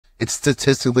It's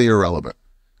statistically irrelevant.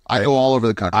 I go all over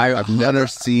the country. I've never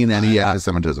seen any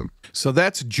antisemitism. So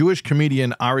that's Jewish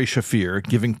comedian Ari Shafir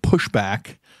giving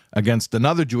pushback against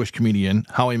another Jewish comedian,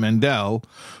 Howie Mandel,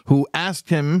 who asked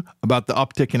him about the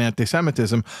uptick in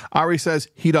anti-Semitism. Ari says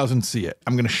he doesn't see it.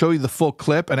 I'm going to show you the full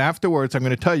clip, and afterwards I'm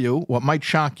going to tell you what might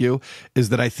shock you is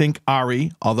that I think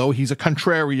Ari, although he's a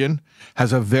contrarian,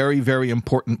 has a very, very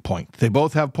important point. They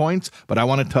both have points, but I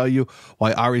want to tell you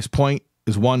why Ari's point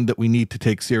is one that we need to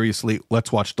take seriously.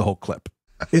 Let's watch the whole clip.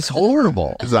 It's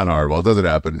horrible. It's not horrible. It doesn't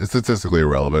happen. It's statistically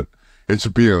irrelevant. It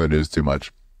should be on the news too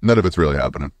much. None of it's really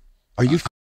happening. Are you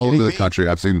all over the country?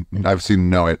 I've seen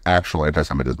no actual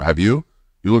anti-Semitism. Have you?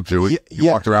 You look Jewish. You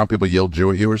walked around, people yelled Jew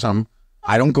at you or something.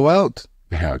 I don't go out.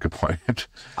 Yeah, good point.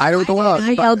 I don't go out.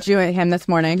 I yelled Jew at him this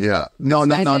morning. Yeah. No.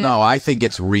 I think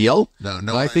it's real. No.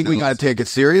 I think we got to take it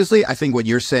seriously. I think what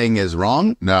you're saying is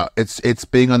wrong. No, it's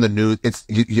being on the news.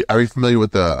 Are you familiar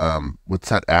with the what's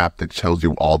that app that tells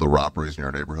you all the robberies in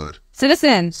your neighborhood?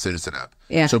 Citizen app.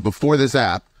 Yeah. So before this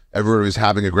app, everybody was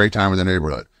having a great time in the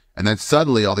neighborhood. And then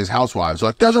suddenly all these housewives are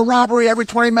like, there's a robbery every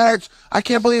 20 minutes. I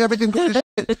can't believe everything's going to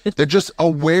shit. They're just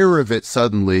aware of it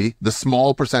suddenly, the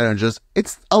small percentages.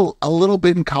 It's a little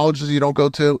bit in colleges you don't go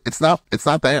to. It's not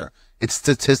there. It's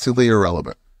statistically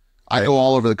irrelevant. I go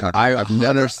all over the country. I've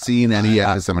never seen any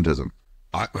anti-Semitism.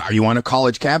 Are you on a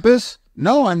college campus?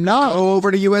 No, I'm not. Go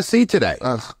over to USC today.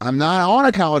 I'm not on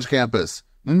a college campus.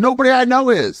 Nobody I know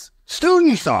is.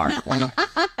 Students are.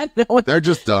 They're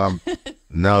just dumb.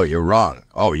 No, you're wrong.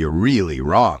 Oh, you're really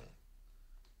wrong.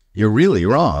 You're really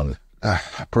wrong.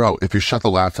 Bro, if you shut the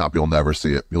laptop, you'll never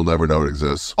see it. You'll never know it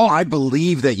exists. Oh, I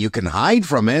believe that you can hide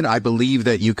from it. I believe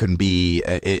that you can be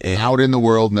out in the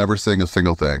world, never saying a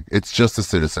single thing. It's just a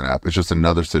citizen app. It's just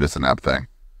another citizen app thing.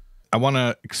 I want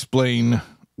to explain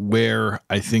where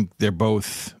I think they're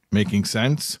both making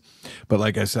sense. But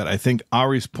like I said, I think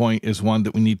Ari's point is one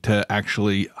that we need to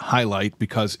actually highlight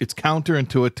because it's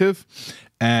counterintuitive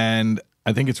and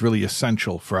I think it's really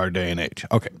essential for our day and age.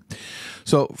 Okay.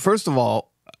 So first of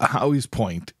all, Howie's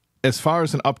point, as far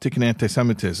as an uptick in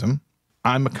anti-Semitism,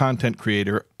 I'm a content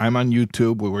creator. I'm on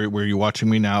YouTube where you're watching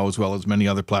me now as well as many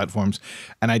other platforms,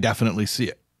 and I definitely see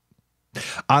it.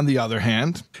 On the other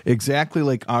hand, exactly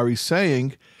like Ari's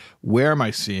saying, where am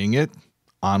I seeing it?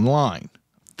 Online.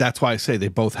 That's why I say they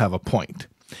both have a point.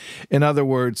 In other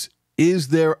words, is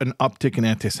there an uptick in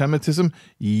anti-Semitism?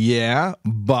 Yeah,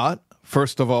 but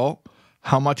first of all,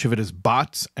 how much of it is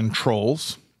bots and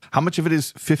trolls? How much of it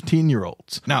is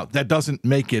 15-year-olds? Now, that doesn't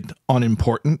make it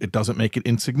unimportant. It doesn't make it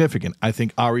insignificant. I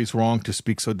think Ari's wrong to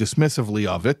speak so dismissively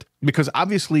of it because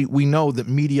obviously we know that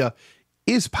media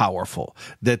is powerful,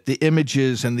 that the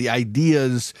images and the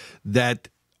ideas that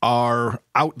are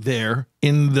out there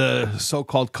in the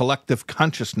so-called collective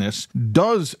consciousness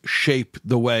does shape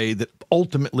the way that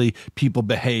ultimately people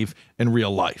behave in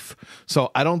real life. So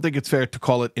I don't think it's fair to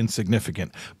call it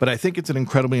insignificant, but I think it's an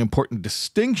incredibly important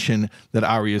distinction that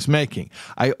Ari is making.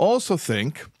 I also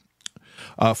think,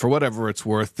 for whatever it's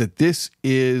worth, that this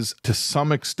is to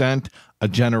some extent a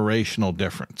generational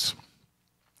difference.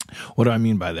 What do I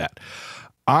mean by that?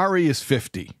 Ari is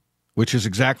 50. Which is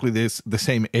exactly the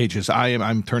same age as I am.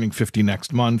 I'm turning 50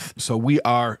 next month. So we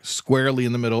are squarely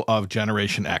in the middle of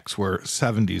Generation X. We're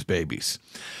 70s babies.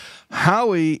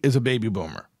 Howie is a baby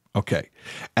boomer. Okay.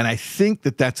 And I think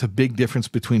that that's a big difference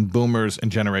between boomers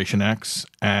and Generation X.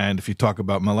 And if you talk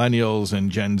about millennials and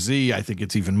Gen Z, I think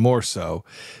it's even more so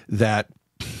that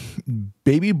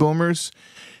baby boomers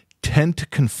tend to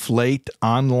conflate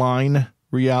online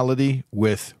reality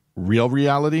with real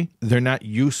reality. They're not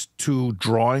used to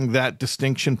drawing that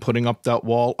distinction, putting up that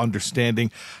wall,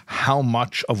 understanding how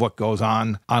much of what goes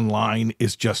on online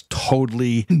is just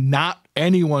totally not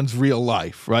anyone's real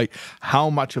life, right? How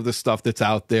much of the stuff that's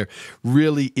out there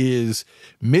really is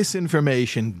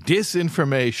misinformation,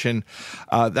 disinformation.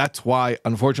 That's why,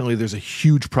 unfortunately, there's a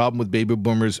huge problem with baby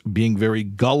boomers being very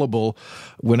gullible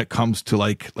when it comes to,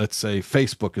 like, let's say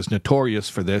Facebook is notorious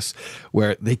for this,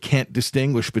 where they can't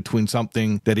distinguish between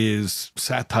something that is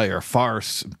satire,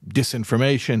 farce,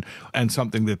 disinformation, and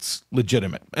something that's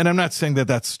legitimate. And I'm not saying that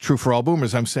that's true for all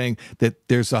boomers. I'm saying that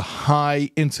there's a high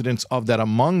incidence of that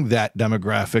among that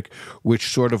demographic, which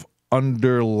sort of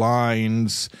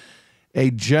underlines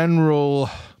a general,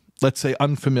 let's say,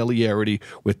 unfamiliarity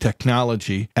with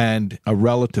technology and a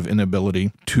relative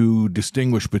inability to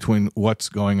distinguish between what's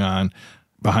going on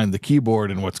behind the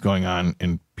keyboard and what's going on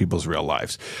in people's real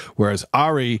lives. Whereas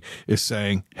Ari is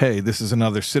saying, hey, this is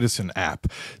another citizen app.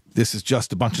 This is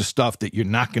just a bunch of stuff that you're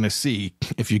not going to see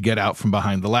if you get out from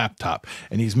behind the laptop.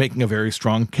 And he's making a very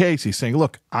strong case. He's saying,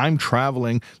 look, I'm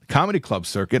traveling the comedy club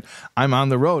circuit. I'm on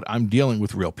the road. I'm dealing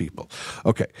with real people.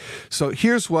 Okay, so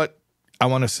here's what I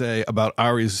want to say about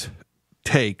Ari's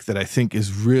take that I think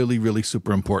is really, really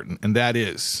super important. And that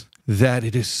is that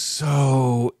it is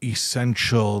so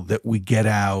essential that we get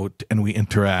out and we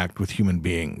interact with human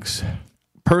beings.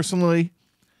 Personally,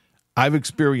 I've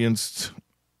experienced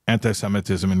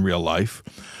anti-Semitism in real life,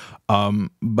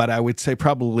 but I would say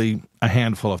probably a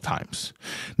handful of times.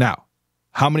 Now,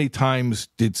 how many times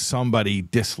did somebody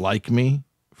dislike me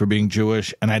for being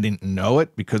Jewish and I didn't know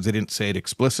it because they didn't say it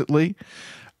explicitly?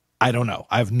 I don't know.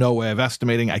 I have no way of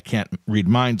estimating. I can't read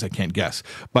minds. I can't guess.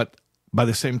 But by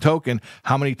the same token,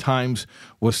 how many times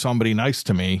was somebody nice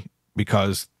to me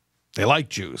because they like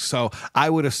Jews? So I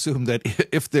would assume that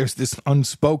if there's this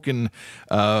unspoken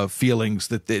feelings,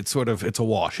 that it's a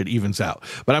wash, it evens out.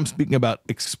 But I'm speaking about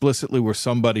explicitly where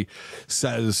somebody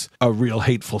says a real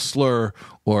hateful slur,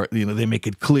 or they make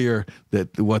it clear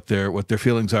that what their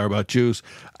feelings are about Jews.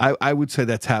 I would say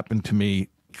that's happened to me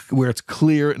where it's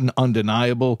clear and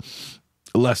undeniable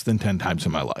less than 10 times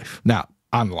in my life. Now,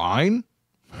 online,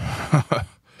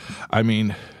 I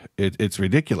mean, it's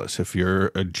ridiculous. If you're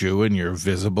a Jew and you're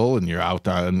visible and you're out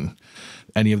on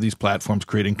any of these platforms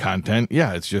creating content,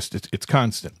 yeah, it's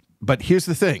constant. But here's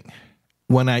the thing.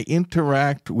 When I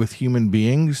interact with human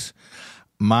beings,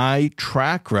 my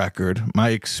track record, my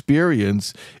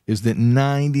experience is that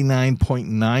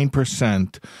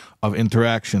 99.9% of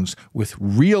interactions with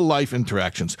real life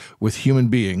interactions with human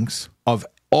beings of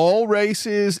all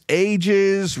races,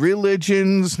 ages,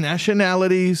 religions,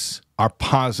 nationalities are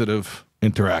positive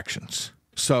interactions.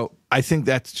 So I think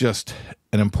that's just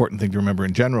an important thing to remember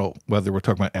in general, whether we're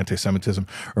talking about anti-Semitism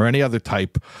or any other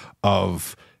type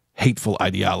of hateful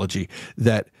ideology,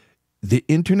 that the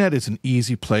internet is an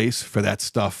easy place for that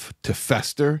stuff to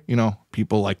fester.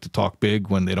 People like to talk big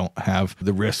when they don't have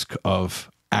the risk of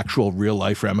actual real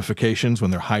life ramifications, when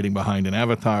they're hiding behind an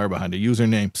avatar, behind a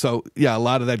username. So yeah, a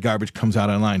lot of that garbage comes out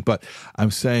online. But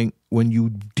I'm saying when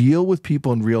you deal with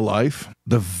people in real life,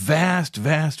 the vast,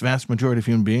 vast, vast majority of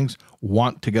human beings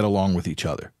want to get along with each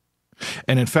other.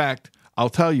 And in fact, I'll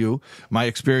tell you, my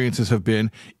experiences have been,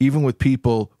 even with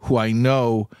people who I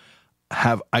know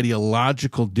have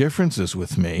ideological differences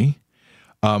with me,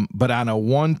 but on a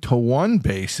one-to-one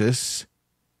basis,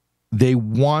 they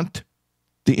want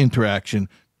the interaction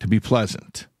to be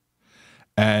pleasant.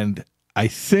 And I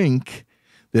think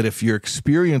that if you're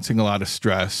experiencing a lot of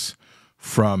stress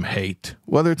from hate,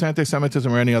 whether it's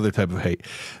anti-Semitism or any other type of hate,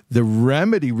 the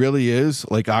remedy really is,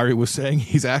 like Ari was saying,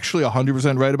 he's actually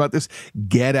 100% right about this,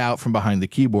 get out from behind the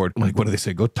keyboard. Like, what do they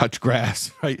say? Go touch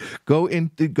grass, right? Go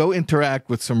interact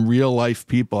with some real life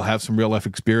people, have some real life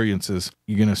experiences.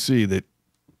 You're going to see that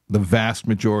the vast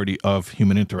majority of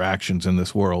human interactions in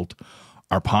this world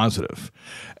are positive.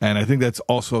 And I think that's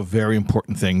also a very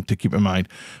important thing to keep in mind,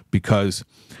 because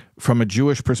from a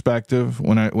Jewish perspective,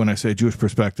 when I say Jewish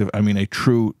perspective, I mean a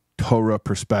true Torah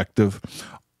perspective,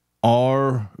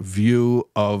 our view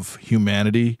of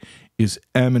humanity is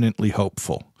eminently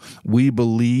hopeful. We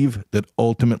believe that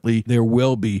ultimately there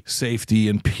will be safety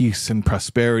and peace and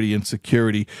prosperity and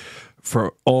security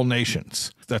for all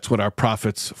nations. That's what our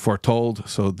prophets foretold.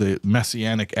 So the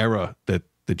messianic era that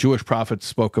the Jewish prophets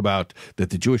spoke about,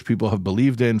 that the Jewish people have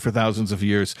believed in for thousands of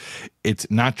years, it's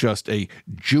not just a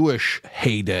Jewish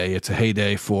heyday, it's a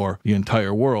heyday for the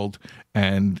entire world,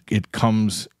 and it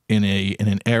comes in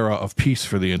an era of peace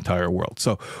for the entire world.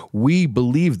 So we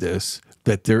believe this,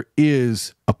 that there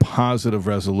is a positive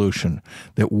resolution,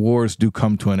 that wars do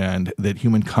come to an end, that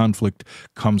human conflict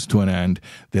comes to an end,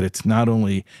 that it's not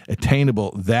only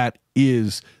attainable, that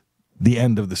is the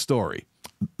end of the story.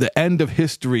 The end of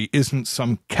history isn't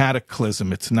some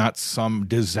cataclysm. It's not some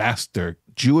disaster.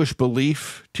 Jewish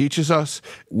belief teaches us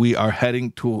we are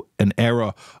heading to an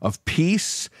era of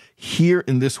peace here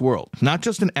in this world. Not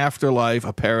just an afterlife,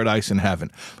 a paradise in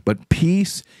heaven, but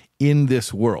peace in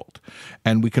this world.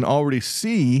 And we can already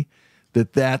see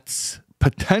that that's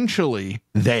potentially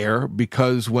there,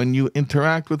 because when you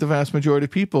interact with the vast majority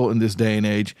of people in this day and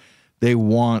age, they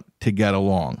want to get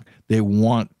along. They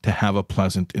want to have a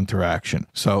pleasant interaction.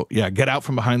 So yeah, get out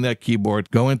from behind that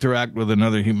keyboard, go interact with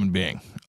another human being.